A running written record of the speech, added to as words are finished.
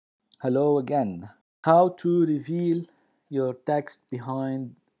Hello again. How to reveal your text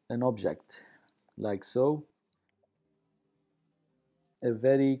behind an object, like so. A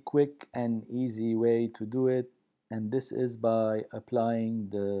very quick and easy way to do it, and this is by applying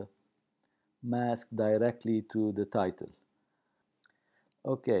the mask directly to the title.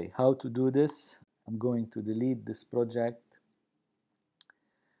 Okay, how to do this? I'm going to delete this project,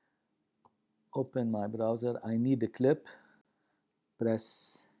 open my browser. I need a clip,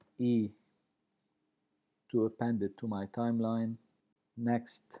 press E to append it to my timeline.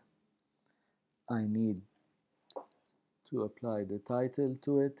 Next, I need to apply the title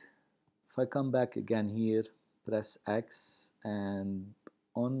to it. If I come back again here, press X, and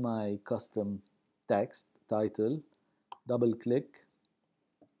on my custom text title, double click,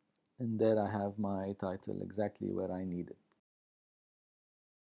 and there I have my title exactly where I need it.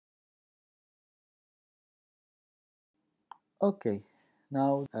 Okay,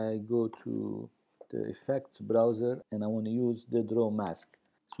 now I go to the effects browser and I want to use the draw mask.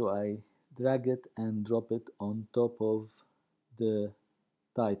 So I drag it and drop it on top of the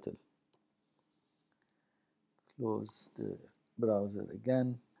title. Close the browser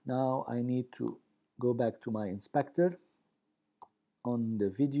again. Now I need to go back to my inspector on the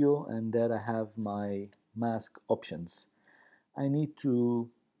video, and there I have my mask options. I need to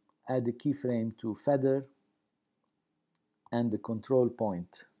add a keyframe to feather and the control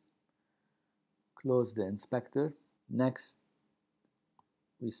point. Close the inspector. Next,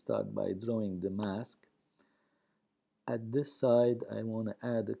 we start by drawing the mask. At this side, I want to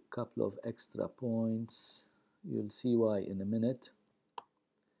add a couple of extra points. You'll see why in a minute.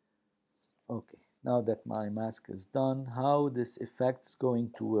 Okay, now that my mask is done, how this effect is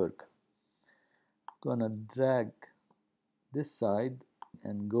going to work. I'm gonna drag this side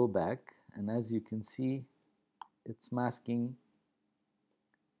and go back, and as you can see, it's masking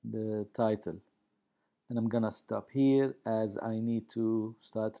the title, and I'm gonna stop here as I need to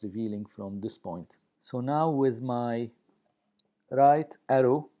start revealing from this point. So now with my right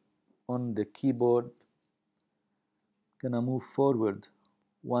arrow on the keyboard, gonna move forward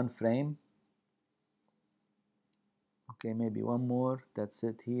one frame. Okay, maybe one more, that's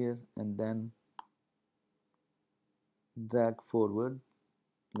it here, and then drag forward.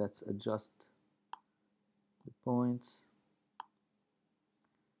 Let's adjust the points,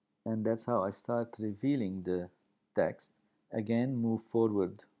 and that's how I start revealing the text. Again, move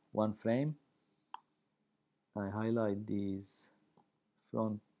forward one frame. I highlight these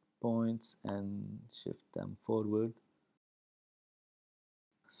front points and shift them forward.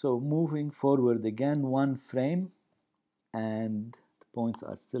 So moving forward again one frame, and the points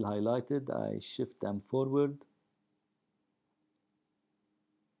are still highlighted. I shift them forward.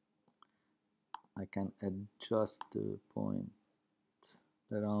 I can adjust the point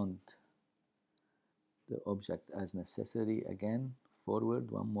around the object as necessary. Again,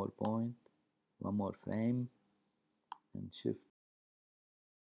 forward one more point, one more frame, and shift.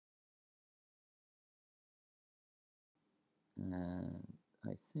 And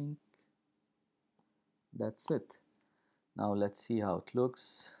I think that's it. Now let's see how it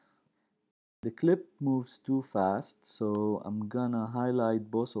looks. The clip moves too fast, so I'm gonna highlight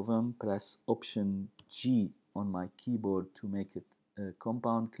both of them, press Option G on my keyboard to make it a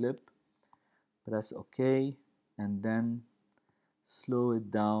compound clip, press OK, and then slow it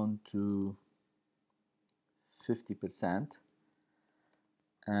down to 50%.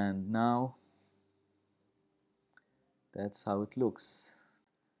 And now that's how it looks.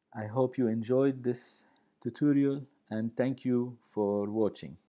 I hope you enjoyed this tutorial, and thank you for watching.